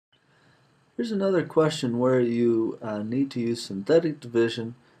Here's another question where you need to use synthetic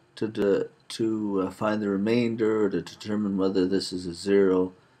division to find the remainder or to determine whether this is a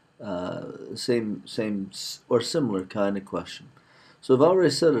zero. Same or similar kind of question. So I've already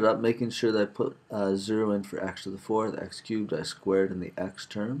set it up, making sure that I put 0 in for x to the 4th, x cubed, x squared in the x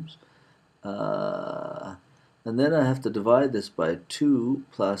terms. And then I have to divide this by 2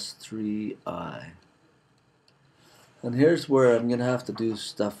 plus 3i. And here's where I'm going to have to do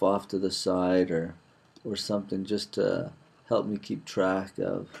stuff off to the side or something just to help me keep track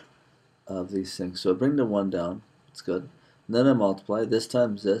of these things. So I bring the 1 down. It's good. And then I multiply. This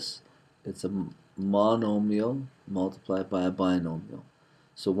times this. It's a monomial multiplied by a binomial.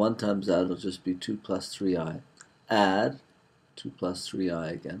 So 1 times that will just be 2 plus 3i. Add 2 plus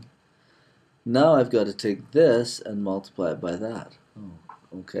 3i again. Now I've got to take this and multiply it by that. Oh,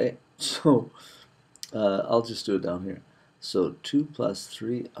 okay. So I'll just do it down here. So 2 plus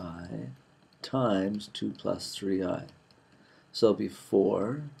 3i times 2 plus 3i. So it'll be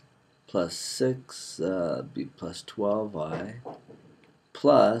 4 plus 6 be plus 12i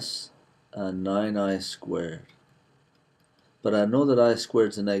plus 9i squared. But I know that I squared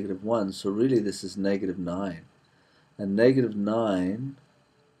is a negative 1, so really this is negative 9. And negative 9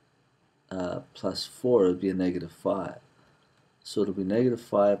 plus 4 would be a negative 5. So it'll be negative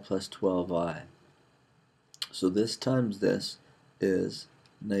 5 plus 12i. So this times this is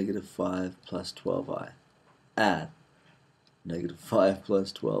negative 5 plus 12i. Add negative 5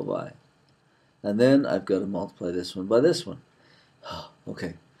 plus 12i. And then I've got to multiply this one by this one.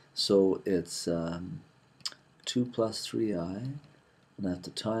 Okay, so it's 2 plus 3i, and I have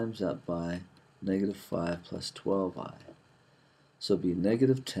to times that by negative 5 plus 12i. So it'll be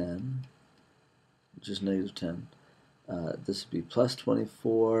negative 10, just negative 10. This would be plus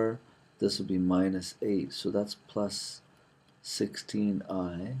 24. This would be minus 8, so that's plus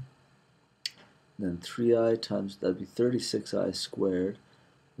 16i. Then 3i times, that'd be 36i squared,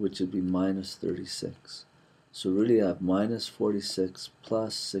 which would be minus 36. So really I have minus 46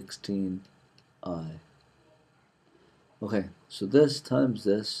 plus 16i. Okay, so this times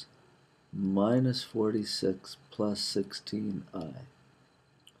this, minus 46 plus 16i.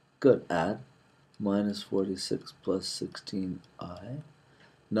 Good, add minus 46 plus 16i.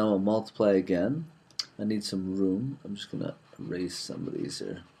 Now I'll multiply again. I need some room. I'm just going to erase some of these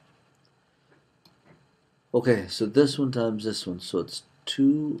here. Okay, so this one times this one. So it's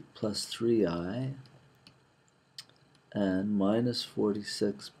 2 plus 3i and minus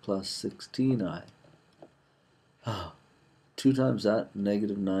 46 plus 16i. 2 times that,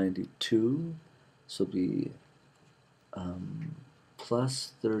 negative 92. So it'll be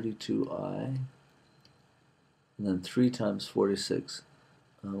plus 32i. And then 3 times 46.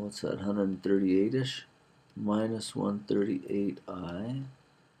 What's that, 138-ish, minus 138i, and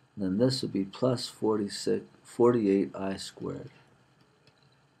then this would be plus 48i squared.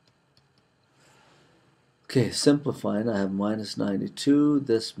 Okay, simplifying, I have minus 92,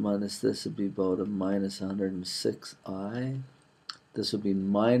 this minus this would be about a minus 106i, this would be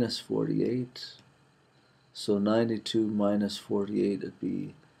minus 48, so 92 minus 48 would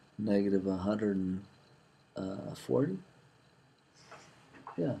be negative 140.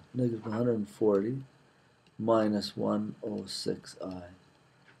 Yeah, negative 140 minus 106i.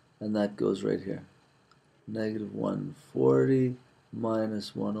 And that goes right here. Negative 140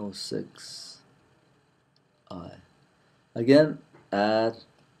 minus 106i. Again, add,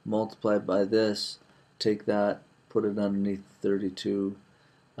 multiply by this, take that, put it underneath 32.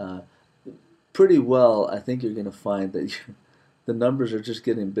 Pretty well, I think you're going to find that the numbers are just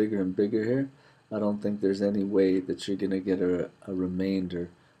getting bigger and bigger here. I don't think there's any way that you're going to get a remainder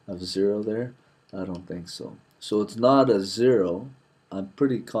of 0 there. I don't think so. So it's not a 0. I'm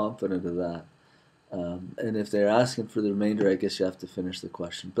pretty confident of that. And if they're asking for the remainder, I guess you have to finish the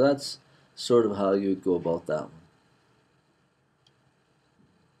question. But that's sort of how you would go about that one.